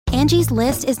Angie's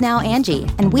List is now Angie,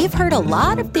 and we've heard a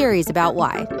lot of theories about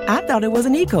why. I thought it was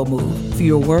an eco move.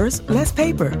 Fewer words, less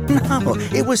paper. No,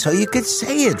 it was so you could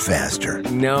say it faster.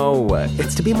 No,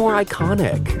 it's to be more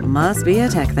iconic. Must be a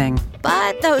tech thing.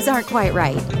 But those aren't quite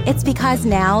right. It's because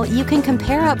now you can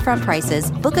compare upfront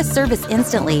prices, book a service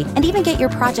instantly, and even get your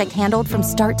project handled from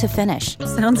start to finish.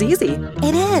 Sounds easy.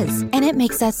 It is, and it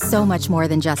makes us so much more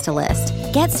than just a list.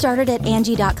 Get started at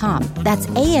Angie.com. That's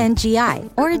ANGI,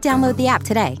 or download the app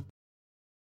today.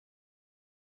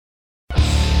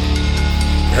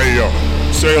 Hey, yo,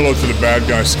 say hello to the bad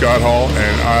guy, Scott Hall,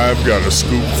 and I've got a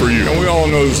scoop for you. And we all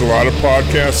know there's a lot of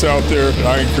podcasts out there, and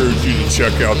I encourage you to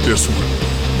check out this one.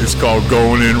 It's called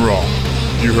Going In Raw.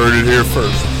 You heard it here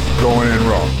first. Going In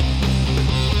Raw.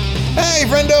 Hey,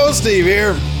 friendo, Steve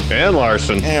here. And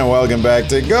Larson. And welcome back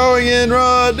to Going In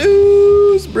Raw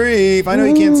News Brief. I know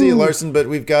you can't see it, Larson, but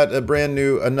we've got a brand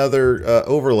new, another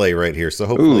overlay right here. So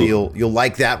hopefully you'll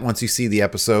like that once you see the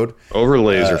episode.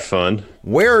 Overlays are fun.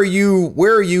 Where are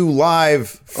you live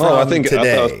from I think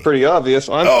today? that was pretty obvious.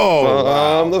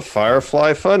 I'm the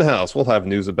Firefly Funhouse. We'll have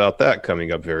news about that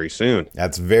coming up very soon.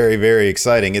 That's very, very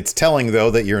exciting. It's telling,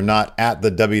 though, that you're not at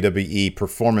the WWE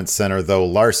Performance Center, though,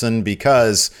 Larson,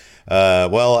 because,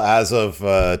 as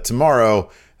of tomorrow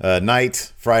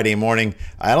night, Friday morning,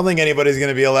 I don't think anybody's going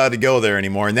to be allowed to go there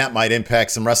anymore, and that might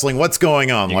impact some wrestling. What's going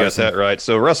on, Larson? You got that right.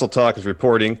 So Wrestle Talk is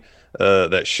reporting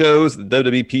that shows the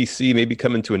WWPC may be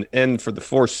coming to an end for the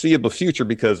foreseeable future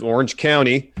because Orange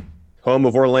County, home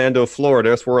of Orlando, Florida,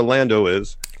 that's where Orlando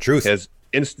is, has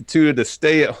instituted a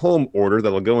stay-at-home order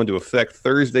that will go into effect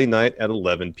Thursday night at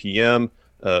 11 p.m.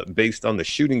 Based on the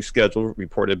shooting schedule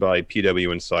reported by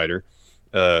PW Insider,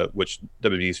 which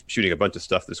WWE's shooting a bunch of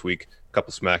stuff this week, a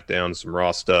couple SmackDowns, some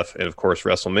Raw stuff, and of course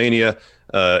WrestleMania.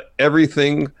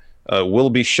 Everything will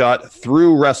be shot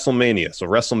through WrestleMania. So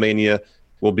WrestleMania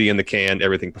will be in the can,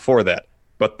 everything before that.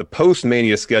 But the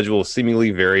post-Mania schedule is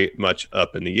seemingly very much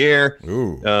up in the air.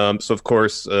 So, of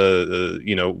course,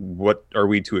 what are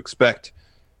we to expect,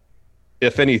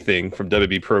 if anything, from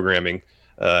WB programming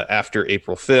after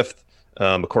April 5th?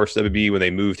 Of course, WB, when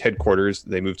they moved headquarters,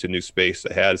 they moved to a new space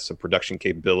that had some production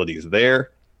capabilities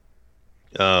there.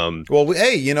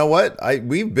 Hey, you know what?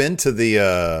 We've been to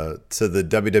the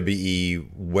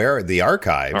WWE the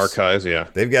archives. Yeah,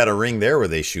 they've got a ring there where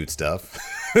they shoot stuff.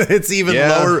 It's even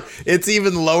lower. It's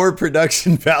even lower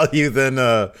production value than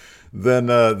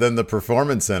the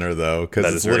Performance Center, though,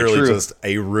 because it's literally just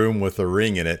a room with a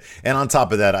ring in it. And on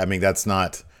top of that, I mean, that's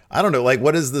not. I don't know. Like,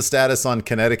 what is the status on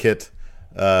Connecticut?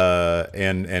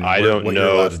 And I don't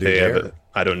know if they have.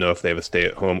 I don't know if they have a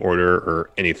stay-at-home order or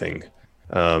anything.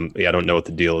 I don't know what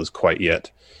the deal is quite yet.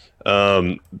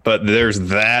 But there's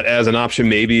that as an option,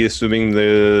 maybe assuming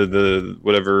the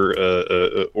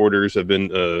whatever orders have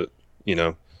been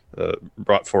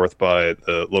brought forth by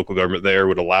the local government there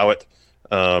would allow it,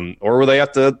 or will they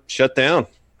have to shut down?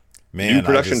 New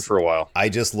production for a while. I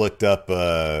just looked up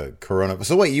Corona.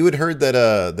 So wait, you had heard that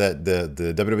that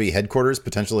the WWE headquarters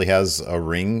potentially has a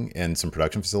ring and some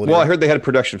production facilities? Well, I heard they had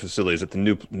production facilities at the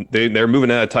new. They're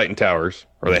moving out of Titan Towers,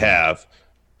 or they have,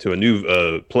 to a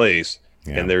new place,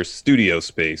 and there's studio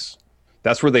space.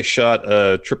 That's where they shot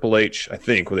Triple H, I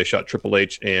think, where they shot Triple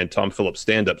H and Tom Phillips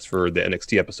stand-ups for the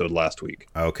NXT episode last week.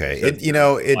 Okay.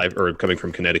 Live, or coming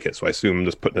from Connecticut, so I assume I'm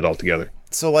just putting it all together.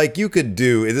 So, like, you could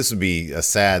do, this would be a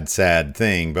sad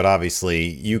thing, but obviously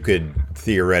you could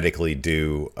theoretically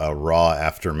do a Raw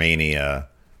after Mania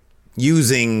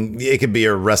using, it could be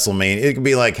a WrestleMania, it could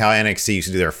be like how NXT used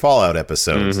to do their Fallout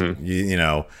episodes. You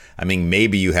know, I mean,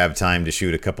 maybe you have time to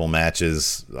shoot a couple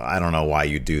matches. I don't know why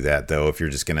you do that, though, if you're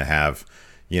just going to have,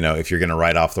 if you're going to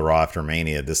write off the Raw after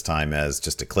Mania this time as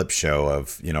just a clip show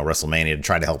of, WrestleMania to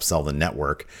try to help sell the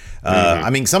network. I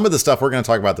mean, some of the stuff, we're going to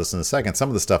talk about this in a second, some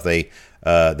of the stuff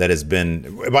that has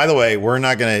been, by the way, we're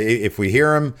not going to, if we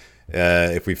hear them,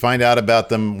 if we find out about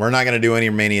them, we're not going to do any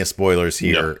Mania spoilers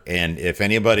here. No. And if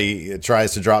anybody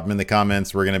tries to drop them in the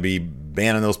comments, we're going to be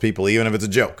banning those people, even if it's a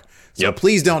joke. So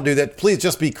please don't do that. Please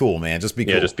just be cool, man. Just be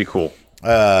cool. Yeah, just be cool.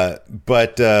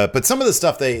 But some of the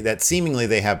stuff that seemingly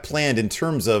they have planned in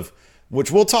terms of, which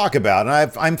we'll talk about,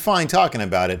 and I'm fine talking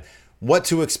about it, what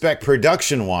to expect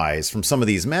production-wise from some of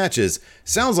these matches,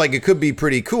 sounds like it could be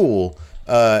pretty cool.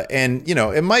 And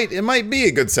it might be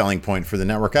a good selling point for the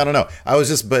network. I don't know. I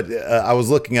was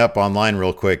looking up online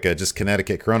real quick, just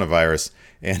Connecticut coronavirus,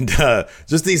 and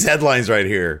just these headlines right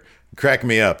here crack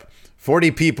me up.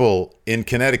 40 people in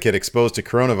Connecticut exposed to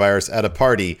coronavirus at a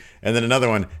party. And then another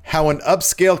one, how an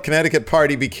upscale Connecticut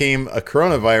party became a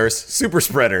coronavirus super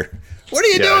spreader. What are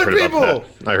you doing, people?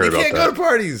 I heard about that. You can't go to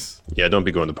parties. Yeah, don't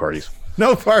be going to parties.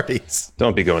 No parties.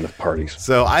 Don't be going to parties.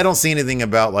 So I don't see anything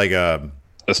about like a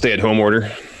stay-at-home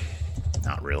order.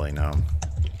 Not really, no.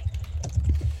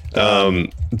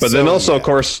 But then also, of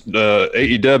course,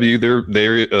 AEW,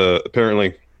 they're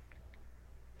apparently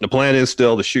the plan is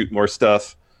still to shoot more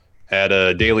stuff at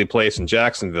a Daily Place in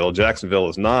Jacksonville. Jacksonville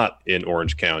is not in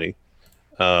Orange County,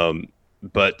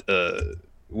 but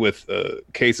with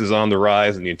cases on the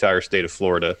rise in the entire state of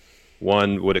Florida,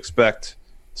 one would expect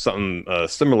something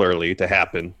similarly to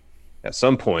happen at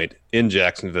some point in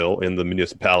Jacksonville, in the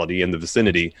municipality, in the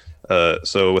vicinity.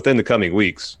 So within the coming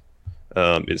weeks,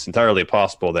 it's entirely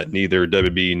possible that neither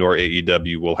WB nor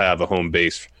AEW will have a home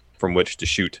base from which to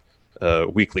shoot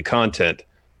weekly content.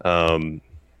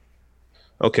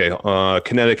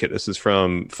 Connecticut. This is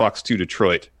from Fox 2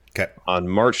 Detroit. Okay. On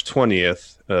March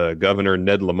 20th, Governor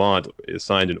Ned Lamont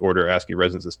signed an order asking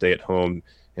residents to stay at home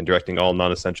and directing all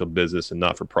non-essential business and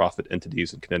not-for-profit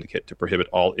entities in Connecticut to prohibit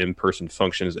all in-person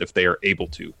functions if they are able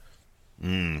to.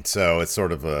 So it's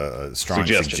sort of a strong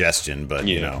suggestion, but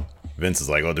you know, Vince is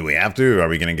like, "Oh, do we have to? Are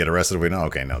we going to get arrested if we know?"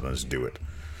 Okay, no, let's do it.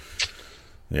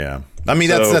 Yeah, I mean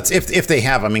that's if they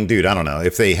have. I mean, dude, I don't know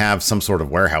if they have some sort of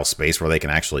warehouse space where they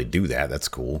can actually do that. That's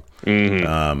cool.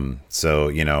 So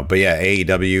you know, but yeah,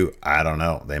 AEW, I don't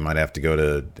know. They might have to go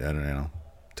to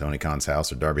Tony Khan's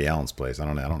house or Darby Allin's place. I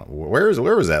don't know. Where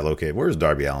was that located? Where's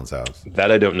Darby Allin's house?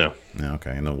 That I don't know. Yeah,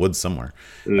 okay, in the woods somewhere.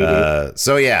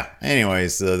 So yeah.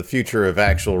 Anyways, the future of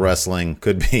actual wrestling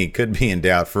could be in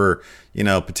doubt for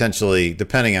potentially,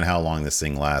 depending on how long this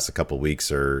thing lasts, a couple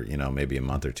weeks or maybe a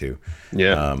month or two.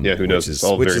 Yeah, who knows? It's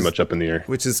all very much up in the air.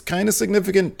 Which is kind of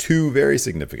significant to very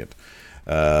significant.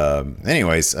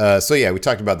 Anyways, so yeah, we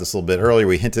talked about this a little bit earlier.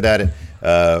 We hinted at it.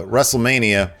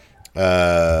 WrestleMania.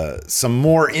 Some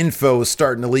more info is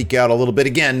starting to leak out a little bit.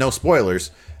 Again, no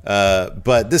spoilers,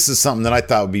 but this is something that I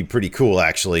thought would be pretty cool,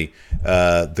 actually.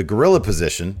 The Gorilla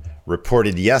Position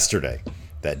reported yesterday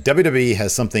that WWE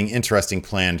has something interesting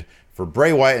planned for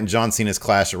Bray Wyatt and John Cena's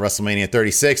clash at WrestleMania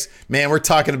 36. Man, we're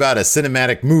talking about a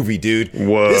cinematic movie, dude.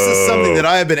 Whoa. This is something that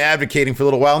I have been advocating for a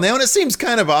little while now, and it seems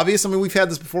kind of obvious. I mean, we've had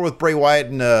this before with Bray Wyatt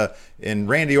and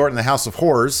Randy Orton, the House of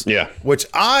Horrors, which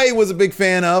I was a big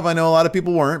fan of. I know a lot of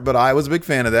people weren't, but I was a big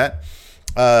fan of that.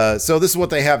 So this is what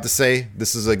they have to say.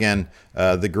 This is, again,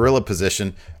 the Gorilla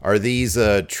Position. Are these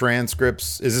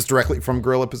transcripts? Is this directly from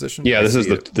Gorilla Position? Yeah, this is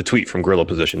the tweet from Gorilla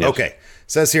Position. Yes. Okay.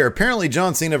 Says here, apparently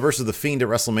John Cena versus The Fiend at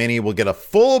WrestleMania will get a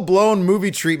full-blown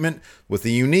movie treatment with a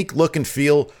unique look and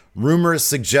feel. Rumors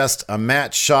suggest a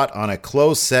match shot on a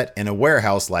closed set in a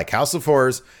warehouse like House of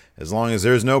Horrors. As long as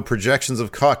there's no projections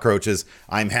of cockroaches,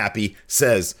 I'm happy,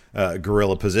 says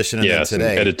Gorilla Position. And then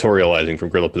today, editorializing from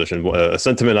Gorilla Position, a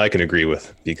sentiment I can agree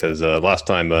with, because last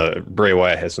time Bray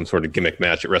Wyatt had some sort of gimmick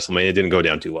match at WrestleMania, it didn't go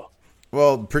down too well.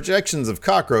 Well, projections of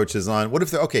cockroaches on, what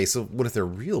if they're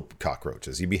real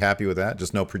cockroaches? You'd be happy with that?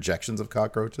 Just no projections of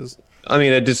cockroaches? I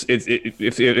mean,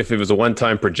 if it was a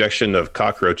one-time projection of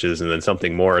cockroaches and then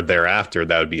something more thereafter,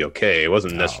 that would be okay. It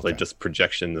wasn't necessarily just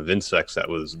projection of insects that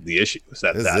was the issue.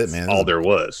 That's it, man. All there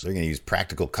was. They're going to use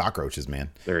practical cockroaches, man.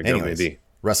 There you go, maybe.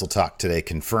 Wrestle Talk today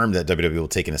confirmed that WWE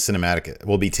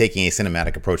will be taking a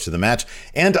cinematic approach to the match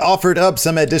and offered up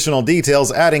some additional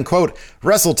details, adding, quote,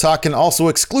 Wrestle Talk can also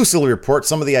exclusively report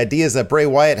some of the ideas that Bray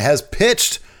Wyatt has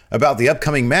pitched about the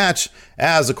upcoming match,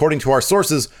 as, according to our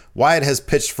sources, Wyatt has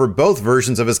pitched for both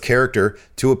versions of his character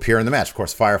to appear in the match. Of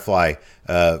course, Firefly,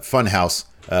 Funhouse,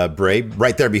 Bray,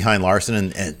 right there behind Larson,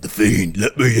 and The Fiend,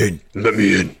 let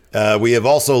me in. We have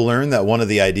also learned that one of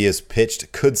the ideas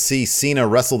pitched could see Cena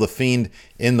wrestle The Fiend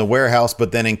in the warehouse,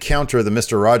 but then encounter the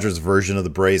Mr. Rogers version of the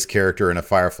Bray's character in a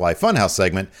Firefly Funhouse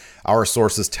segment. Our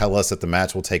sources tell us that the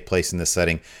match will take place in this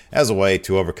setting as a way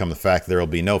to overcome the fact that there will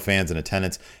be no fans in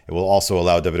attendance. It will also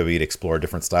allow WWE to explore a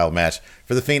different style of match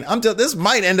for The Fiend. This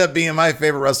might end up being my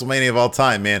favorite WrestleMania of all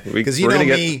time, man, because you know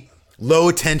me. Low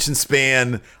attention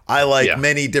span. I like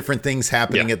many different things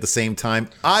happening at the same time.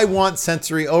 I want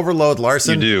sensory overload,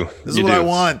 Larson. You do. This is what I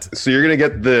want. So you're going to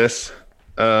get this.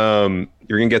 You're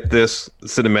going to get this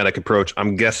cinematic approach.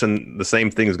 I'm guessing the same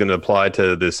thing is going to apply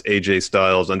to this AJ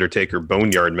Styles Undertaker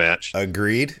Boneyard match.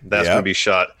 Agreed. That's going to be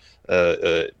shot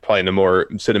probably in a more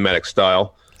cinematic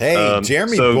style. Hey,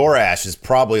 Jeremy Borash is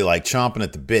probably like chomping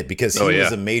at the bit because he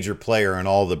was a major player in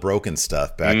all the broken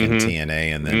stuff back in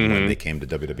TNA and then when they came to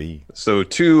WWE. So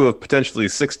 2 of potentially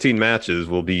 16 matches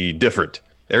will be different.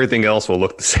 Everything else will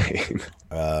look the same.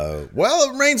 Well,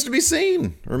 it remains to be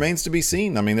seen.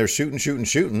 I mean, they're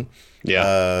shooting.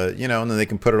 Yeah. And then they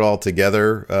can put it all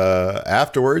together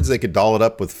afterwards. They could doll it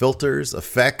up with filters,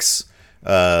 effects,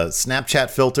 Snapchat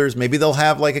filters. Maybe they'll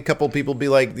have like a couple people be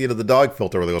like, the dog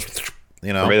filter where they go...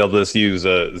 Or maybe they'll just use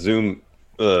Zoom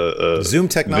Zoom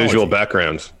technology, visual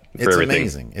backgrounds. It's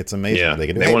amazing. It's amazing. Yeah, they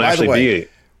can do. they Hey, won't by the actually way, be.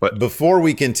 But before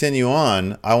we continue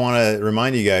on, I want to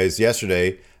remind you guys.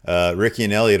 Yesterday, Ricky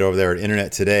and Elliot over there at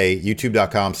Internet Today,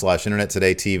 YouTube.com/Internet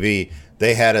Today TV.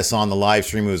 They had us on the live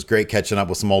stream. It was great catching up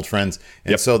with some old friends.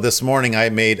 And so this morning, I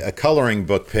made a coloring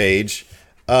book page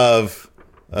of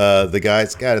the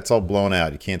guys. God, it's all blown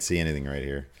out. You can't see anything right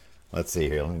here. Let's see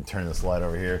here. Let me turn this light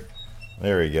over here.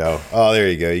 There we go. Oh, there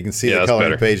you go. You can see the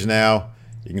coloring page now.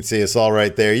 You can see us all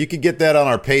right there. You can get that on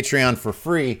our Patreon for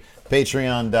free.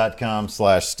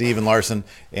 Patreon.com/Steven Larson.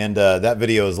 And that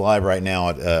video is live right now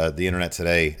at the Internet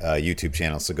Today YouTube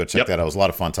channel. So go check that out. It was a lot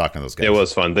of fun talking to those guys. it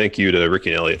was fun. Thank you to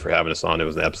Ricky and Elliot for having us on. It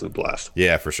was an absolute blast.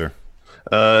 Yeah, for sure.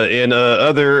 In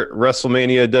other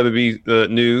WrestleMania WWE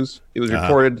news, it was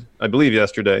reported, I believe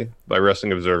yesterday, by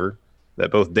Wrestling Observer that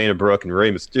both Dana Brooke and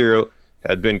Rey Mysterio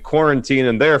had been quarantined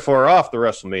and therefore off the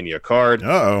WrestleMania card.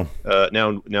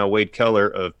 Now Wade Keller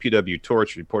of PW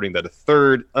Torch reporting that a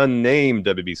third unnamed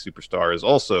WWE superstar is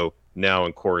also now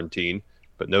in quarantine,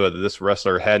 but noted that this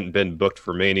wrestler hadn't been booked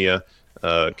for Mania.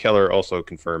 Keller also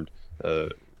confirmed the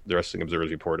Wrestling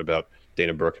Observer's report about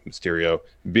Dana Brooke and Mysterio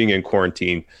being in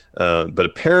quarantine. But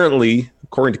apparently,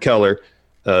 according to Keller,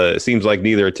 it seems like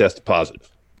neither are tested positive.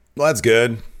 Well, that's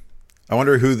good. I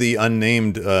wonder who the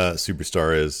unnamed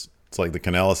superstar is. It's like the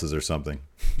Canellises or something.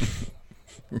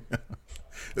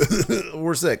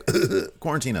 We're sick.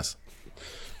 Quarantine us.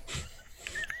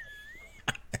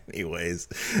 Anyways,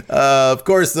 of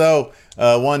course, though,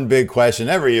 one big question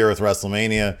every year with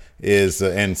WrestleMania is,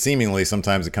 and seemingly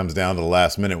sometimes it comes down to the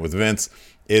last minute with Vince,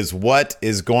 is what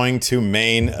is going to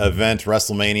main event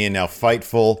WrestleMania. Now,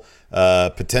 Fightful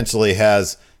potentially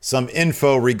has some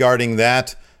info regarding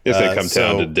that. If it comes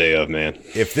down to the day of, man.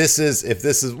 If this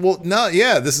is, well, no,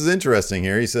 yeah, this is interesting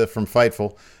here. He said from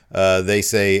Fightful, they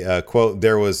say, quote,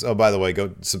 there was, oh, by the way,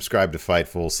 go subscribe to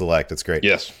Fightful Select. It's great.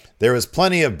 Yes. There was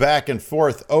plenty of back and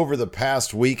forth over the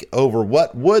past week over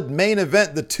what would main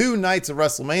event the two nights of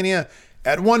WrestleMania.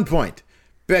 At one point,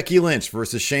 Becky Lynch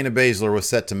versus Shayna Baszler was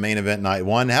set to main event night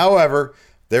one. However,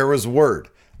 there was word.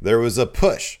 There was a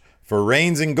push for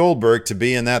Reigns and Goldberg to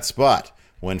be in that spot.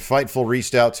 When Fightful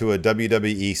reached out to a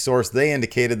WWE source, they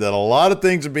indicated that a lot of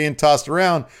things are being tossed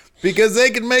around because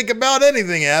they can make about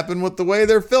anything happen with the way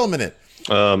they're filming it.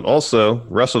 Also,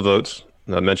 WrestleVotes,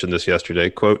 I mentioned this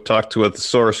yesterday, quote, talked to a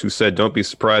source who said, don't be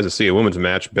surprised to see a women's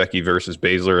match, Becky versus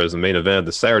Baszler, as the main event.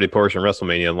 The Saturday portion of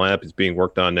WrestleMania lineup is being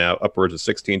worked on now, upwards of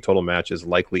 16 total matches,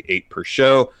 likely 8 per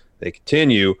show. They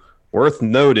continue. Worth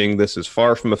noting, this is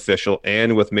far from official,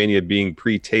 and with Mania being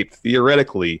pre-taped,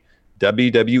 theoretically,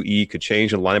 WWE could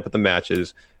change the lineup of the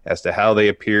matches as to how they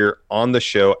appear on the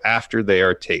show after they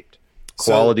are taped.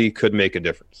 Quality could make a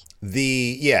difference.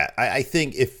 I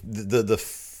think if the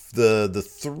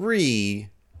three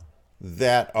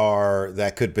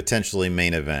that could potentially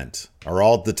main event are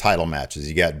all the title matches.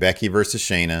 You got Becky versus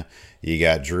Shayna, you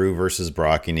got Drew versus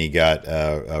Brock, and you got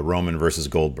Roman versus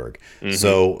Goldberg. Mm-hmm.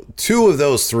 So 2 of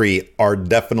those 3 are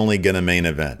definitely going to main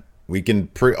event. We can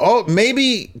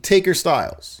maybe Taker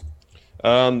Styles.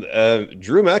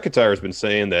 Drew McIntyre has been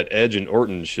saying that Edge and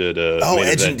Orton should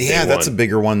Edge and that's a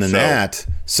bigger one than that.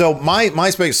 So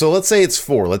my space. So let's say it's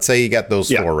 4. Let's say you got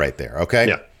those 4 right there. Okay.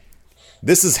 Yeah.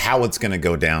 This is how it's going to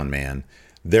go down, man.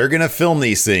 They're going to film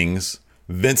these things.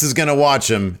 Vince is going to watch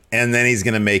them, and then he's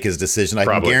going to make his decision. I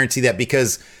can guarantee that,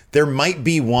 because there might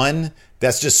be one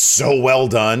that's just so well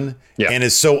done and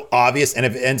is so obvious. And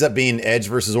if it ends up being Edge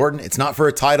versus Orton, it's not for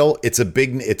a title. It's a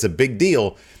big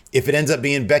deal. If it ends up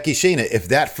being Becky Shayna, if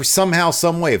that for somehow,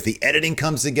 some way, if the editing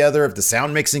comes together, if the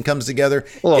sound mixing comes together.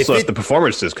 Well, also if the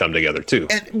performances come together too.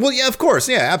 Of course.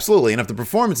 Yeah, absolutely. And if the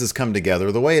performances come together,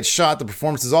 the way it's shot, the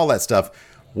performances, all that stuff,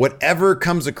 whatever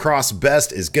comes across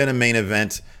best is going to main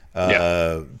event.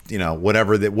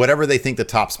 Whatever they think the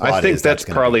top spot is. I think that's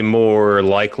probably more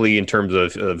likely in terms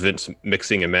of Vince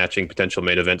mixing and matching potential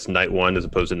main events night 1 as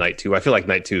opposed to night 2. I feel like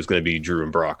night 2 is going to be Drew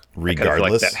and Brock. Regardless, I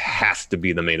feel like that has to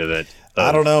be the main event.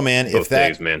 I don't know, man. If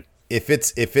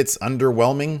it's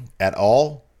underwhelming at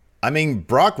all, I mean,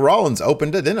 Brock Rollins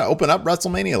didn't it open up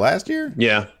WrestleMania last year?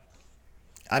 Yeah.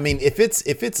 I mean, if it's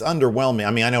underwhelming,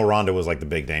 I mean, I know Ronda was like the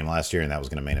big name last year, and that was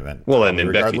going to main event. Well,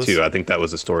 and Becky too. I think that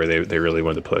was the story they really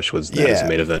wanted to push, was that as a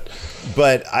main event.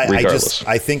 But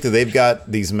I think that they've got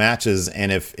these matches,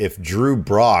 and if Drew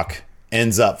Brock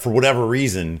ends up for whatever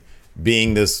reason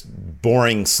being this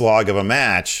boring slog of a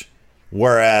match,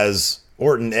 whereas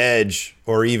Orton Edge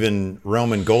or even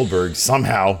Roman Goldberg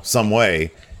somehow, some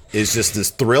way is just this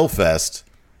thrill fest.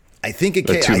 I think it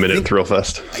a 2-minute thrill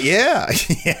fest. Yeah,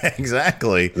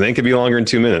 exactly. They could be longer than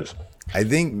 2 minutes. I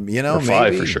think, or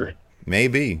 5 for sure.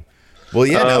 Maybe. Well,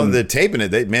 yeah, now they're taping it.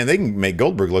 They can make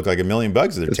Goldberg look like $1 million. They're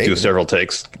taping do several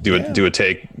takes. Do a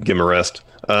take. Give him a rest.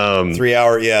 3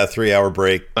 hour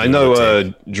break. I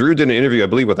know Drew did an interview, I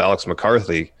believe, with Alex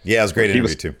McCarthy. Yeah, it was a great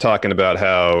interview too. Talking about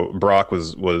how Brock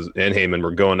was and Heyman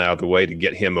were going out of the way to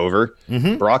get him over.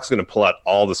 Mm-hmm. Brock's going to pull out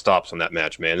all the stops on that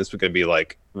match, man. This is going to be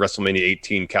like WrestleMania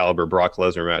 18 caliber Brock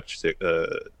Lesnar match,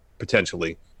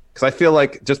 potentially. Because I feel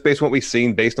like just based on what we've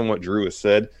seen, based on what Drew has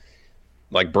said,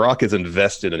 like Brock is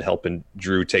invested in helping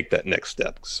Drew take that next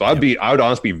step. So I would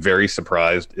honestly be very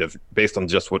surprised if, based on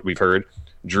just what we've heard,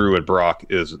 Drew and Brock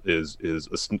is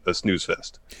a snooze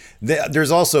fest.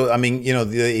 There's also, I mean, you know,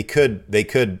 they could, I'm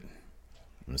going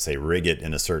to say rig it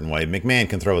in a certain way. McMahon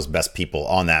can throw his best people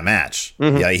on that match.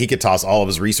 Mm-hmm. Yeah, he could toss all of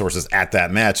his resources at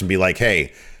that match and be like,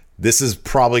 hey, this is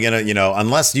probably going to, you know,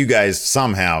 unless you guys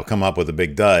somehow come up with a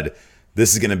big dud,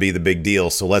 this is going to be the big deal.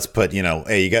 So let's put, you know,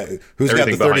 hey, who's got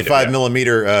the 35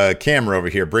 millimeter camera over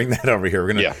here? Bring that over here.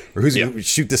 We're going to, or who's going to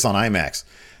shoot this on IMAX?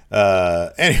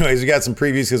 Anyways, we got some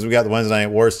previews because we got the Wednesday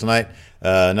Night Wars tonight.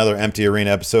 Another empty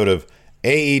arena episode of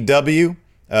AEW,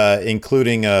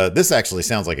 including, this actually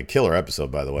sounds like a killer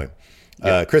episode, by the way.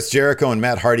 Chris Jericho and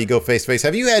Matt Hardy go face to face.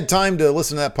 Have you had time to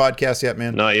listen to that podcast yet,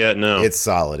 man? Not yet, no. It's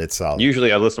solid.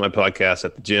 Usually I listen to my podcast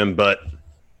at the gym, but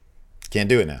can't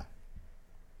do it now.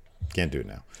 Can't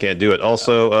do it.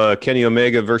 Also, Kenny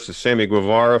Omega versus Sammy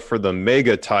Guevara for the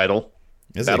Mega title.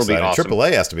 That'll be awesome.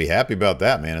 AAA has to be happy about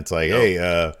that, man. It's like,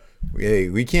 hey,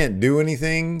 we can't do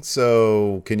anything,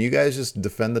 so can you guys just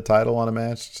defend the title on a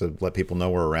match to let people know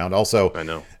we're around? Also, I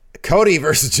know Cody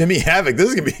versus Jimmy Havoc. This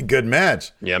is gonna be a good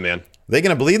match. Yeah, man. They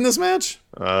gonna bleed in this match?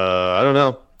 I don't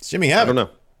know. It's Jimmy Havoc. I don't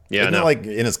know. Yeah, Isn't it like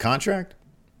in his contract?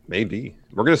 Maybe.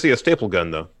 We're gonna see a staple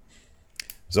gun though.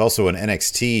 There's also an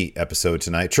NXT episode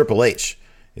tonight. Triple H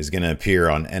is going to appear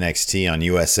on NXT on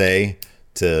USA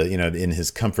to, you know, in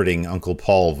his comforting Uncle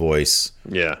Paul voice.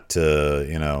 Yeah. To,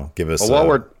 you know, give us.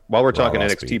 Well, while we're talking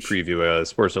NXT preview,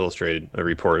 Sports Illustrated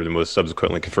reported and was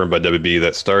subsequently confirmed by WB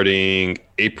that starting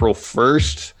April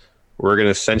 1st, we're going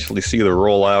to essentially see the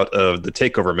rollout of the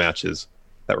takeover matches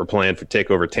that were planned for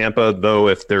Takeover Tampa. Though,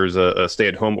 if there's a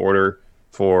stay-at-home order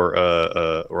for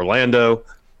Orlando.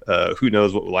 Who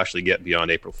knows what we'll actually get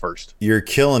beyond April 1st. You're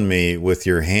killing me with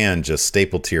your hand just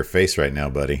stapled to your face right now,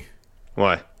 buddy.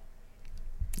 Why?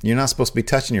 You're not supposed to be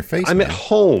touching your face. I'm at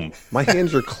home. My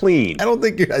hands are clean. I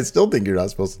still think you're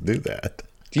not supposed to do that.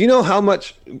 Do you know how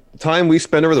much time we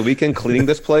spend over the weekend cleaning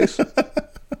this place?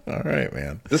 All right,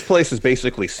 man. This place is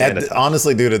basically sanitized.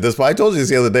 Honestly, dude, at this point, I told you this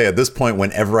the other day, at this point,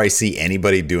 whenever I see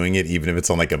anybody doing it, even if it's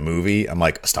on like a movie, I'm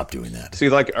like, stop doing that. See,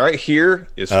 like, right here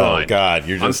is fine. Oh, God.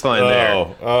 I'm fine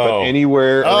there. But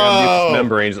anywhere around mucous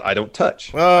membranes, I don't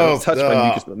touch. I don't touch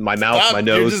my mouth, my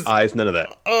nose, eyes, none of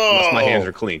that. Unless my hands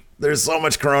are clean. There's so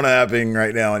much corona happening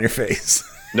right now on your face.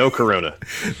 No corona.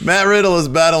 Matt Riddle is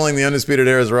battling the Undisputed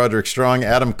Era's Roderick Strong.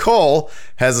 Adam Cole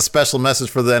has a special message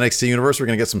for the NXT universe. We're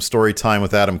going to get some story time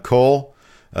with Adam Cole.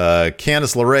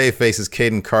 Candice LeRae faces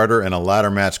Caden Carter in a ladder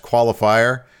match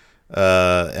qualifier.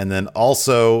 And then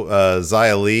also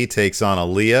Xia Li takes on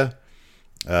Aaliyah.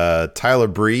 Tyler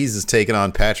Breeze is taking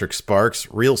on Patrick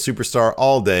Sparks. Real superstar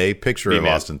all day. Picture of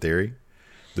Austin Theory.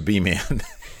 The B-Man.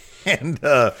 And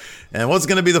what's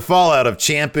going to be the fallout of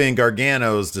Ciampa and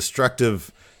Gargano's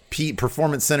destructive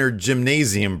Performance Center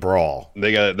gymnasium brawl?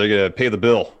 They're gonna pay the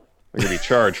bill. They're gonna be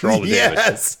charged for all the damage.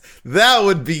 Yes, that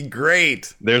would be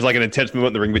great. There's like an intense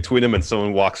movement in the ring between them, and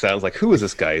someone walks out and is like, "Who is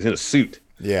this guy? He's in a suit."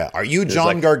 Yeah. Are you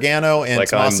John Gargano and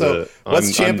Tommaso?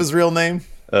 What's Ciampa's real name?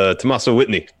 Tommaso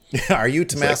Whitney. Are you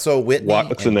Tommaso Whitney?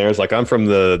 Walks in there. It's like, I'm from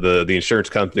the insurance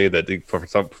company that the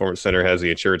Performance Center has the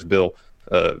insurance bill,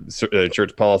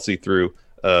 insurance policy through.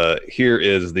 Here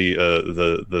is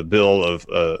the bill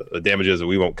of damages that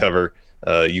we won't cover.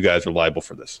 You guys are liable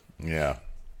for this. Yeah.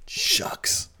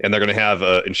 Shucks. And they're going to have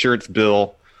an insurance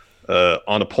bill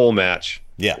on a pole match.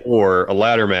 Yeah. Or a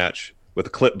ladder match with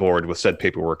a clipboard with said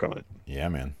paperwork on it. Yeah,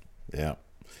 man. Yeah.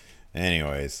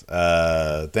 Anyways,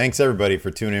 thanks everybody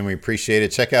for tuning in. We appreciate it.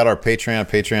 Check out our Patreon,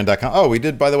 patreon.com. Oh, we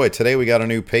did, by the way, today we got a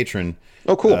new patron.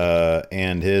 Oh, cool.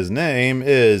 And his name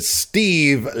is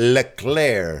Steve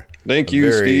Leclerc. Thank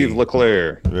you, Steve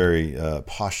Leclerc. Very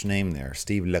posh name there,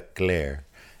 Steve Leclerc.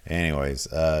 Anyways,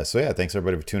 so yeah, thanks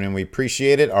everybody for tuning in. We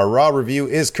appreciate it. Our Raw review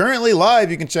is currently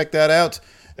live. You can check that out.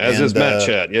 As is Matt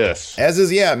Chat, yes. As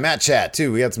is, Matt Chat,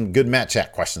 too. We had some good Matt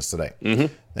Chat questions today.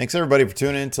 Mm-hmm. Thanks, everybody, for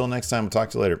tuning in. Until next time, we'll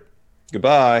talk to you later.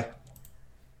 Goodbye.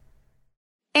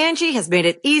 Angie has made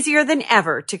it easier than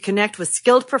ever to connect with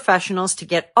skilled professionals to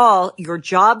get all your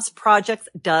jobs projects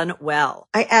done well.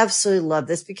 I absolutely love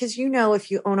this because,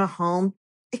 if you own a home,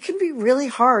 it can be really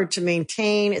hard to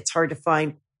maintain. It's hard to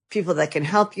find people that can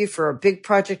help you for a big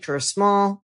project or a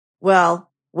small.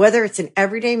 Well, whether it's in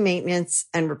everyday maintenance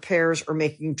and repairs or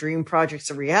making dream projects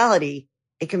a reality,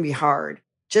 it can be hard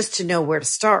just to know where to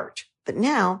start. But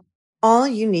now, all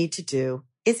you need to do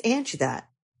is Angie that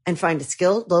and find a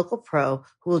skilled local pro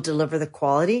who will deliver the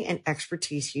quality and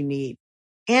expertise you need.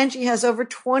 Angie has over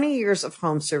 20 years of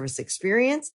home service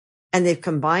experience, and they've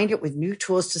combined it with new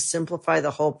tools to simplify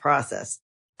the whole process.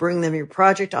 Bring them your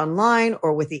project online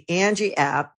or with the Angie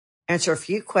app, answer a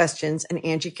few questions, and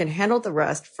Angie can handle the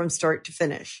rest from start to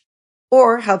finish.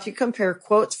 Or help you compare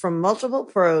quotes from multiple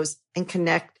pros and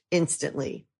connect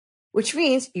instantly, which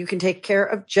means you can take care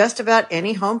of just about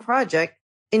any home project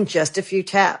in just a few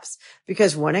taps.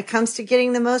 Because when it comes to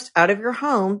getting the most out of your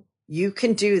home, you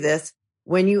can do this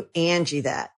when you Angie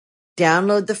that.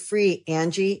 Download the free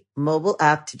Angie mobile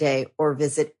app today or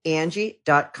visit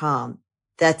Angie.com.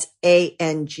 That's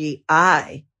ANGI.com.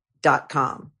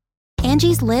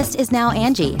 Angie's List is now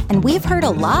Angie, and we've heard a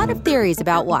lot of theories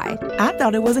about why. I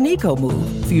thought it was an eco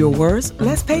move. Fewer words,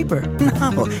 less paper.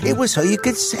 No, it was so you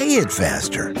could say it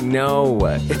faster. No,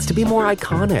 it's to be more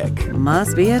iconic.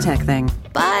 Must be a tech thing.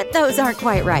 But those aren't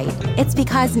quite right. It's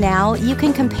because now you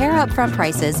can compare upfront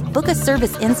prices, book a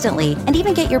service instantly, and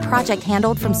even get your project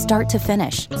handled from start to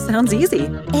finish. Sounds easy.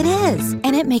 It is,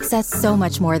 and it makes us so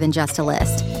much more than just a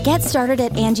list. Get started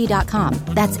at Angie.com.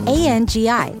 That's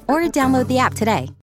ANGI, or download the app today.